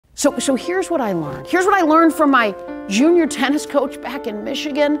So here's what I learned. Here's what I learned from my junior tennis coach back in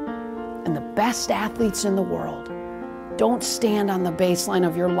Michigan and the best athletes in the world. Don't stand on the baseline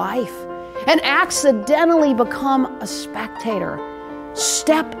of your life and accidentally become a spectator.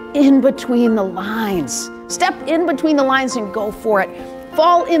 Step in between the lines. Step in between the lines and go for it.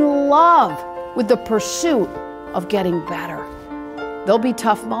 Fall in love with the pursuit of getting better. There'll be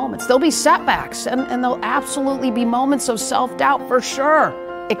tough moments. There'll be setbacks, and there'll absolutely be moments of self-doubt for sure.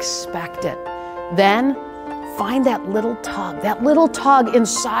 Expect it. Then find that little tug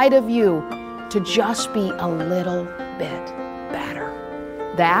inside of you to just be a little bit better.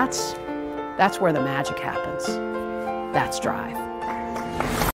 That's where the magic happens. That's drive.